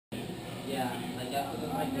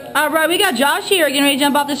Alright, we got Josh here getting ready to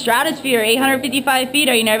jump off the Stratosphere, 855 feet.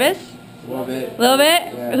 Are you nervous? A little bit. A little bit?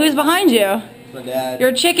 Yeah. Who's behind you? My dad.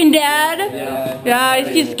 Your chicken dad? Yeah. Yeah,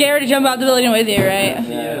 he's too scared to jump out the building with you, right?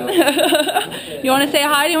 Yeah. You want to say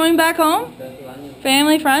hi to anyone back home?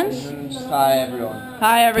 Family, friends? Just hi, everyone.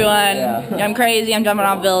 Hi, everyone. Yeah. I'm crazy. I'm jumping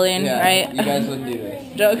off a building, Yeah, right? you guys wouldn't do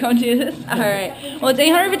this. Joe, don't do this? Alright. Well, it's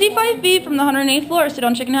 855 feet from the 108th floor, so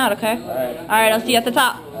don't chicken out, okay? Alright. Alright, I'll see you at the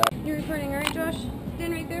top. You're recording, alright, Josh?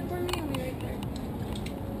 Stand right there for me and me right there.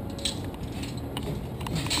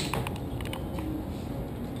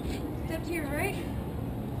 Step to your right.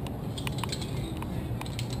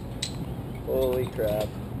 Holy crap.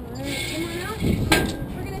 Alright, come on out.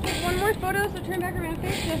 We're going to take one more photo, so turn back around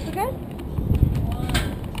face this, okay?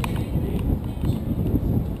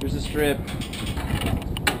 Here's the strip.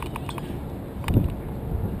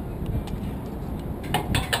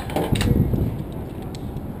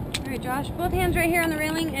 Alright, Josh, both hands right here on the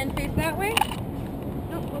railing and face that way.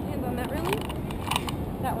 Nope, both hands on that railing.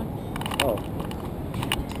 That one. Oh.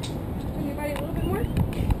 Turn your body a little bit more.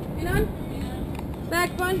 And on.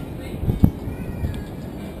 Back one.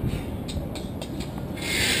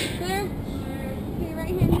 There. Okay, right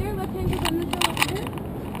hand there, left hand goes on the toe over here.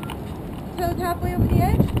 Toes halfway over the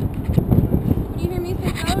edge. When you hear me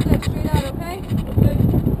say go, dive straight out, okay? Okay.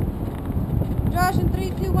 Josh, in 3,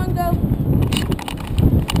 2, 1, go.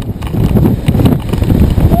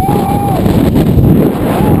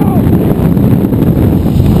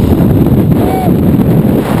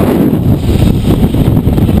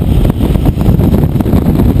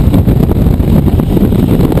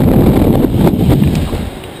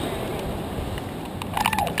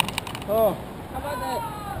 Oh, How about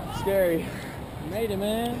that? Scary. you made it,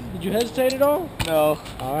 man. Did you hesitate at all? No.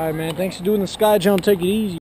 All right, man. Thanks for doing the sky jump. Take it easy.